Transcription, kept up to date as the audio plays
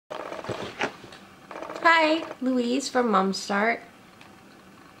Hi, Louise from MomStart.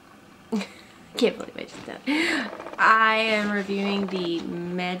 Can't believe I just did that. I am reviewing the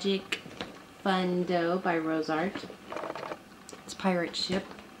Magic Fun Dough by RoseArt. It's pirate ship.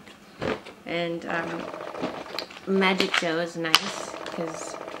 And Magic Dough is nice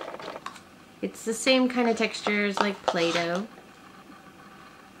because it's the same kind of textures like Play-Doh.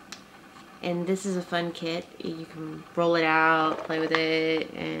 And this is a fun kit. You can roll it out, play with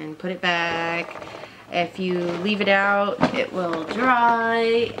it, and put it back. If you leave it out, it will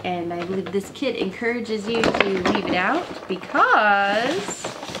dry. And I believe this kit encourages you to leave it out because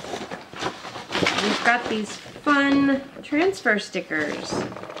we've got these fun transfer stickers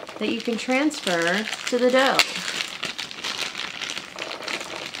that you can transfer to the dough.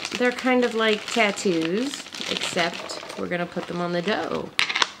 They're kind of like tattoos, except we're gonna put them on the dough.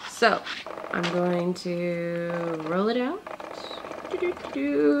 So I'm going to roll it out.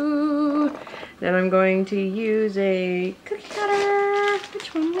 Then I'm going to use a cookie cutter.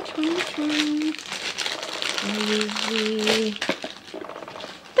 Which one? I'll use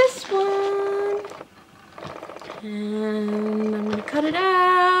this one. And I'm going to cut it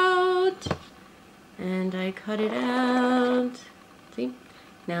out. And I cut it out. See?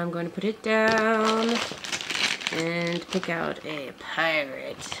 Now I'm going to put it down and pick out a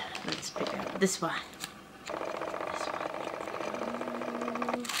pirate. Let's pick out this one.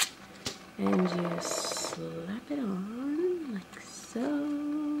 And you slap it on like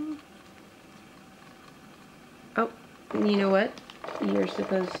so. Oh, you know what? You're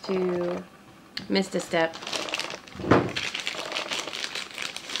supposed to miss a step.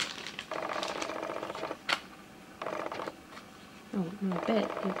 Oh, no, I bet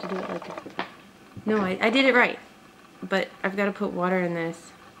you have to do it like a... No, I did it right. But I've got to put water in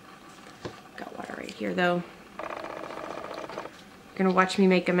this. Got water right here, though. You're gonna watch me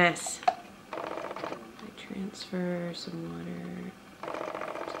make a mess. I transfer some water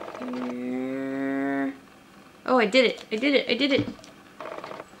here. Oh, I did it! I did it!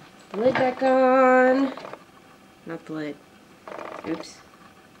 Lid back on. Not the lid. Oops.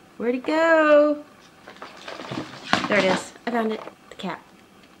 Where'd it go? There it is. I found it. The cap.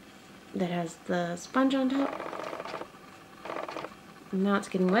 That has the sponge on top. And now it's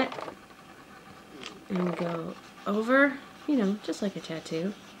getting wet. And go over, you know, just like a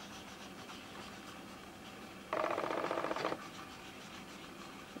tattoo.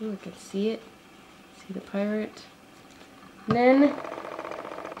 Oh, I can see it. See the pirate. And then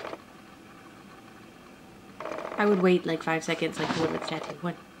I would wait like 5 seconds like you would with the tattoo.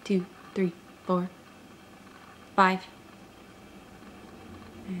 1, 2, 3, 4, 5.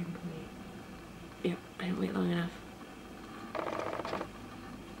 And wait. Yep, I didn't wait long enough.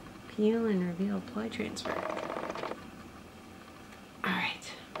 Peel and reveal, apply, transfer.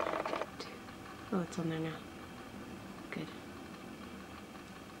 Alright. Oh, it's on there now. Good.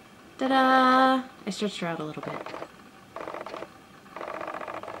 Ta-da! I stretched her out a little bit.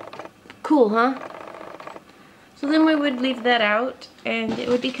 Cool, huh? So then we would leave that out and it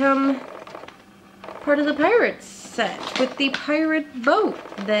would become part of the pirate set with the pirate boat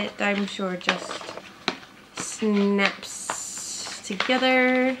that I'm sure just snaps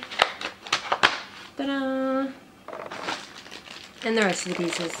together. Ta-da! And the rest of the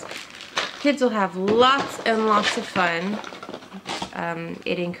pieces. Kids will have lots and lots of fun.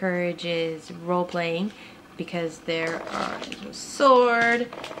 It encourages role-playing because there's a sword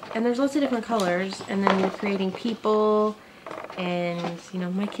and there's lots of different colors, and then you're creating people, and you know,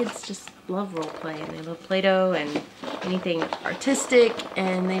 my kids just love role-play and they love Play-Doh and anything artistic,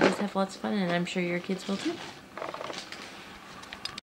 and they just have lots of fun, and I'm sure your kids will too.